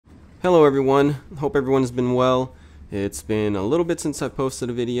Hello everyone, hope everyone's been well. It's been a little bit since I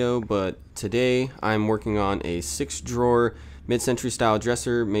posted a video, but today I'm working on a 6-drawer mid-century style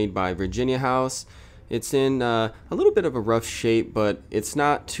dresser made by Virginia House. It's in a little bit of a rough shape, but it's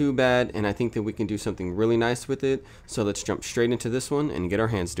not too bad, and I think that we can do something really nice with it. So let's jump straight into this one and get our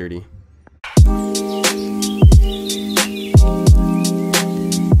hands dirty.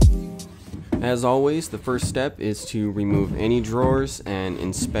 As always, the first step is to remove any drawers and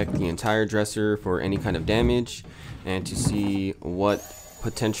inspect the entire dresser for any kind of damage and to see what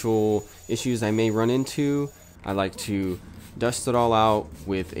potential issues I may run into. I like to dust it all out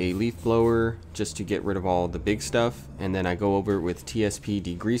with a leaf blower just to get rid of all the big stuff, and then I go over it with TSP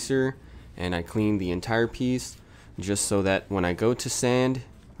degreaser and I clean the entire piece just so that when I go to sand,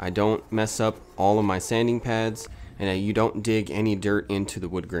 I don't mess up all of my sanding pads and you don't dig any dirt into the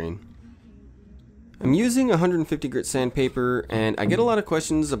wood grain. I'm using 150 grit sandpaper, and I get a lot of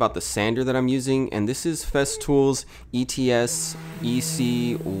questions about the sander that I'm using, and this is Festool's ETS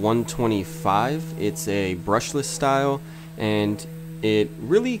EC125. It's a brushless style, and it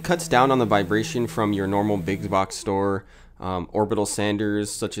really cuts down on the vibration from your normal big box store orbital sanders,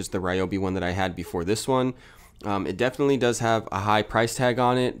 such as the Ryobi one that I had before this one. It definitely does have a high price tag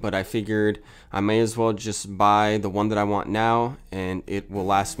on it, but I figured I may as well just buy the one that I want now, and it will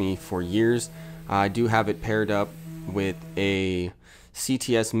last me for years. I do have it paired up with a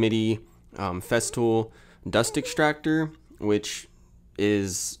CTS MIDI Festool dust extractor, which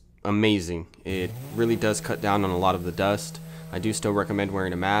is amazing. It really does cut down on a lot of the dust. I do still recommend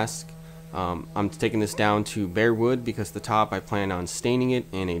wearing a mask. I'm taking this down to bare wood because the top I plan on staining it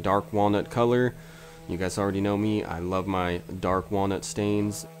in a dark walnut color. You guys already know me, I love my dark walnut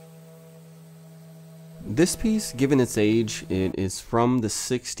stains. This piece, given its age, it is from the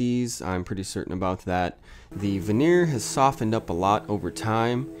 60s, I'm pretty certain about that. The veneer has softened up a lot over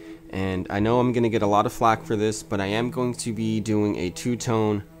time, and I know I'm going to get a lot of flack for this, but I am going to be doing a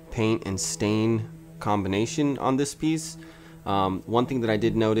two-tone paint and stain combination on this piece. One thing that I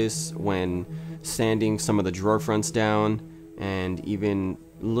did notice when sanding some of the drawer fronts down, and even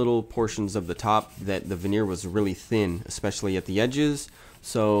little portions of the top, that the veneer was really thin, especially at the edges.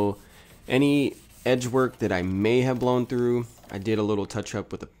 So any edge work that I may have blown through, I did a little touch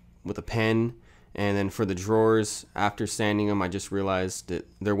up with a pen. And then for the drawers, after sanding them, I just realized that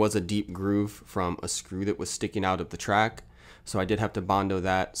there was a deep groove from a screw that was sticking out of the track, so I did have to Bondo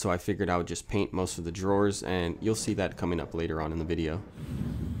that. So I figured I would just paint most of the drawers, and you'll see that coming up later on in the video.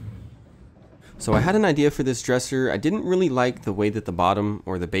 So I had an idea for this dresser. I didn't really like the way that the bottom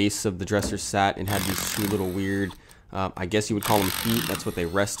or the base of the dresser sat. It had these two little weird, I guess you would call them feet. That's what they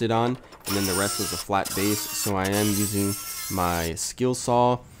rested on, and then the rest was a flat base. So I am using my skill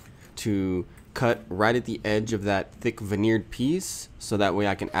saw to cut right at the edge of that thick veneered piece, so that way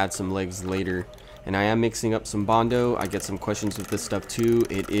I can add some legs later. And I am mixing up some Bondo. I get some questions with this stuff too.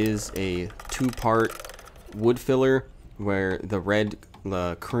 It is a 2-part wood filler, where the red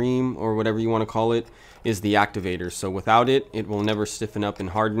cream, or whatever you want to call it, is the activator. So without it, it will never stiffen up and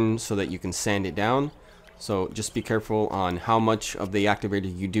harden so that you can sand it down. So just be careful on how much of the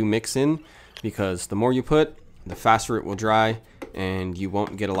activator you do mix in, because the more you put, the faster it will dry, and you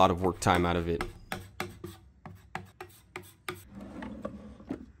won't get a lot of work time out of it.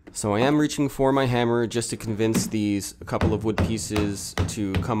 So I am reaching for my hammer just to convince these couple of wood pieces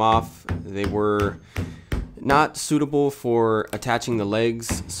to come off. They were not suitable for attaching the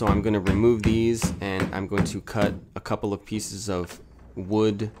legs, so I'm going to remove these, and I'm going to cut a couple of pieces of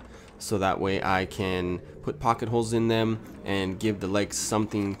wood so that way I can put pocket holes in them and give the legs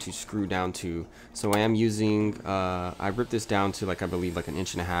something to screw down to. So I am using, I ripped this down to I believe like 1.5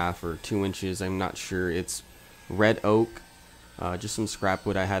 inches or 2 inches, I'm not sure. It's red oak, just some scrap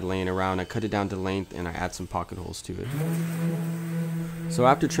wood I had laying around. I cut it down to length and I add some pocket holes to it. So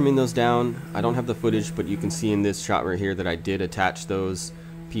after trimming those down, I don't have the footage, but you can see in this shot right here that I did attach those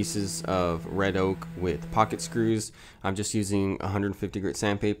pieces of red oak with pocket screws. I'm just using 150 grit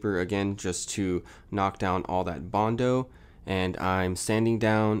sandpaper again just to knock down all that Bondo, and I'm sanding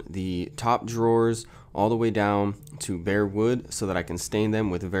down the top drawers all the way down to bare wood so that I can stain them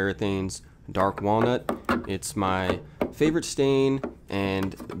with Verathane's dark walnut. It's my favorite stain,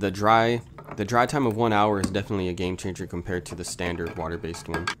 and the dry time of 1 hour is definitely a game changer compared to the standard water-based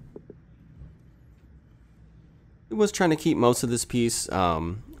one. I was trying to keep most of this piece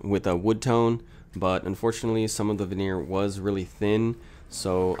with a wood tone, but unfortunately some of the veneer was really thin,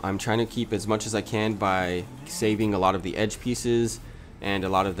 so I'm trying to keep as much as I can by saving a lot of the edge pieces and a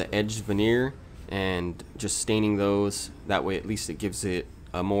lot of the edge veneer and just staining those. That way at least it gives it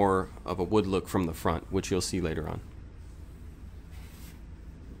a more of a wood look from the front, which you'll see later on.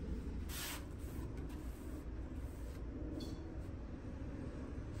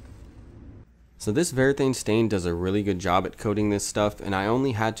 So this Verathane stain does a really good job at coating this stuff, and I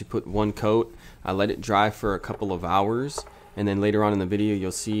only had to put one coat. I let it dry for a couple of hours, and then later on in the video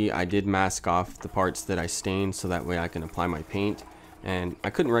you'll see I did mask off the parts that I stained so that way I can apply my paint. And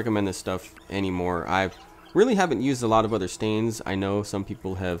I couldn't recommend this stuff anymore. I really haven't used a lot of other stains. I know some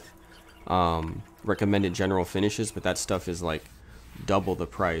people have recommended General Finishes, but that stuff is like double the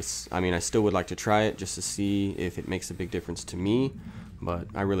price. I mean, I still would like to try it just to see if it makes a big difference to me, but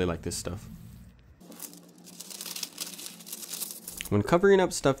I really like this stuff. When covering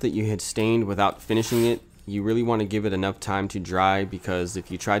up stuff that you had stained without finishing it, you really want to give it enough time to dry, because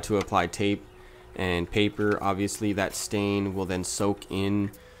if you try to apply tape and paper, obviously that stain will then soak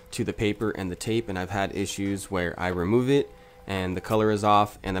in to the paper and the tape, and I've had issues where I remove it and the color is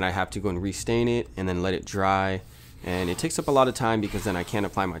off, and then I have to go and restain it and then let it dry, and it takes up a lot of time because then I can't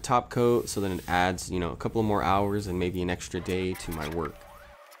apply my top coat, so then it adds, you know, a couple of more hours and maybe an extra day to my work.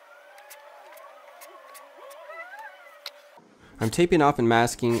 I'm taping off and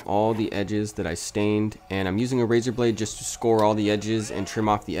masking all the edges that I stained, and I'm using a razor blade just to score all the edges and trim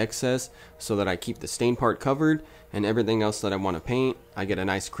off the excess so that I keep the stain part covered, and everything else that I want to paint, I get a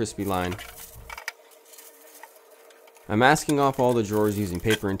nice crispy line. I'm masking off all the drawers using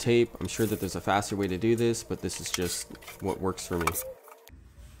paper and tape. I'm sure that there's a faster way to do this, but this is just what works for me.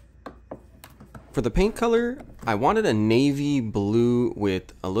 For the paint color, I wanted a navy blue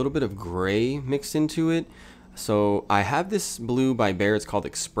with a little bit of gray mixed into it. So I have this blue by Behr, it's called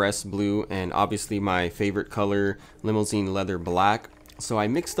Express Blue, and obviously my favorite color, Limousine Leather Black. So I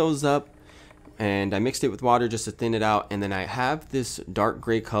mixed those up, and I mixed it with water just to thin it out, and then I have this dark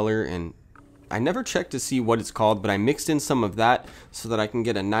gray color, and I never checked to see what it's called, but I mixed in some of that so that I can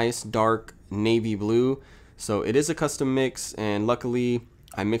get a nice dark navy blue. So it is a custom mix, and luckily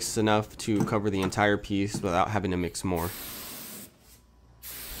I mixed enough to cover the entire piece without having to mix more.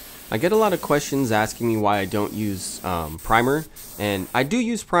 I get a lot of questions asking me why I don't use primer, and I do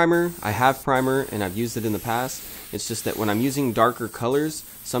use primer. I have primer and I've used it in the past. It's just that when I'm using darker colors,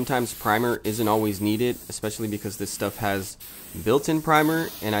 sometimes primer isn't always needed, especially because this stuff has built-in primer,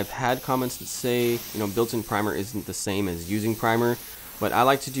 and I've had comments that say, you know, built-in primer isn't the same as using primer, but I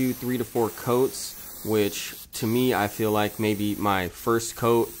like to do 3 to 4 coats, which to me I feel like maybe my first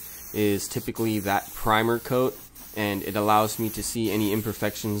coat is typically that primer coat, and it allows me to see any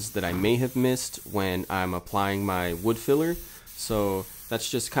imperfections that I may have missed when I'm applying my wood filler. So that's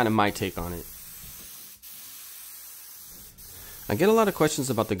just kind of my take on it. I get a lot of questions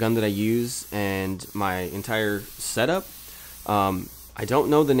about the gun that I use and my entire setup. I don't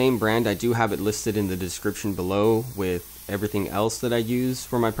know the name brand. I do have it listed in the description below with everything else that I use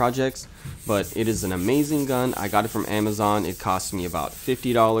for my projects, but it is an amazing gun. I got it from Amazon. It cost me about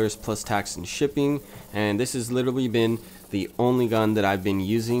 $50 plus tax and shipping, and this has literally been the only gun that I've been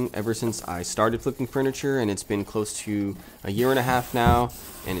using ever since I started flipping furniture, and it's been close to a year and a half now,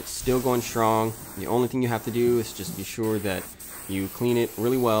 and it's still going strong. The only thing you have to do is just be sure that you clean it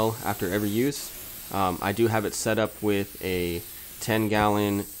really well after every use. I do have it set up with a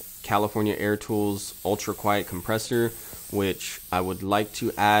 10-gallon California Air Tools ultra quiet compressor, which I would like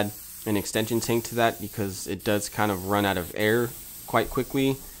to add an extension tank to that because it does kind of run out of air quite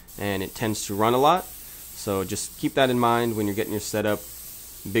quickly and it tends to run a lot. So just keep that in mind when you're getting your setup.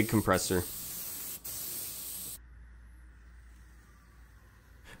 Big compressor.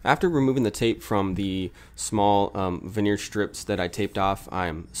 After removing the tape from the small veneer strips that I taped off,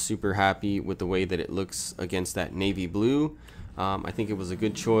 I'm super happy with the way that it looks against that navy blue. I think it was a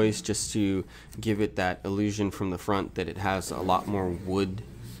good choice just to give it that illusion from the front that it has a lot more wood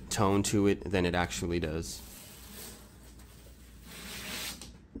tone to it than it actually does.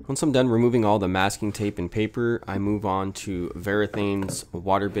 Once I'm done removing all the masking tape and paper, I move on to Verathane's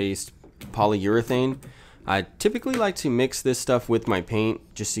water-based polyurethane. I typically like to mix this stuff with my paint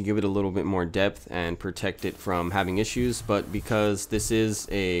just to give it a little bit more depth and protect it from having issues, but because this is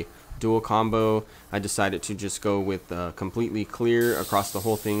a dual combo, I decided to just go with completely clear across the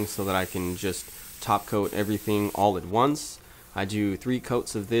whole thing so that I can just top coat everything all at once. I do 3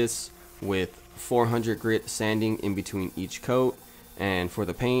 coats of this with 400 grit sanding in between each coat, and for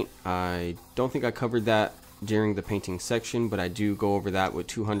the paint, I don't think I covered that during the painting section, but I do go over that with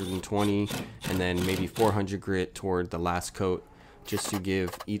 220 and then maybe 400 grit toward the last coat just to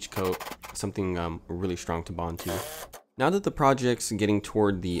give each coat something really strong to bond to. Now that the project's getting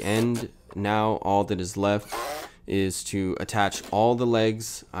toward the end, now all that is left is to attach all the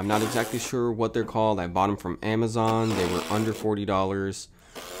legs. I'm not exactly sure what they're called. I bought them from Amazon. They were under $40.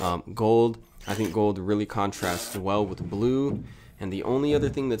 Gold. I think gold really contrasts well with blue. And the only other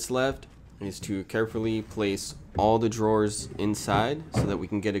thing that's left is to carefully place all the drawers inside so that we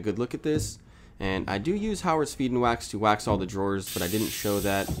can get a good look at this. And I do use Howard's Feed and Wax to wax all the drawers, but I didn't show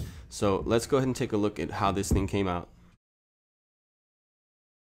that. So let's go ahead and take a look at how this thing came out.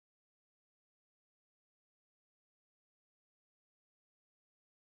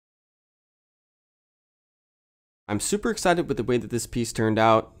 I'm super excited with the way that this piece turned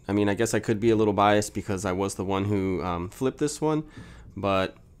out. I mean, I guess I could be a little biased because I was the one who flipped this one,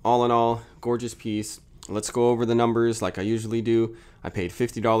 but all in all, gorgeous piece. Let's go over the numbers like I usually do. I paid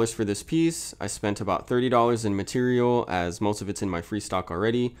 $50 for this piece. I spent about $30 in material, as most of it's in my free stock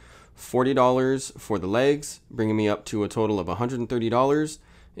already. $40 for the legs, bringing me up to a total of $130.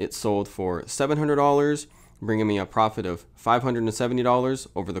 It sold for $700, bringing me a profit of $570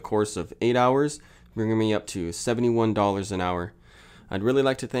 over the course of 8 hours, bringing me up to $71 an hour. I'd really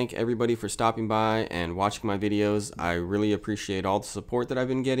like to thank everybody for stopping by and watching my videos. I really appreciate all the support that I've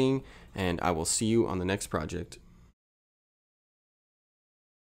been getting, and I will see you on the next project.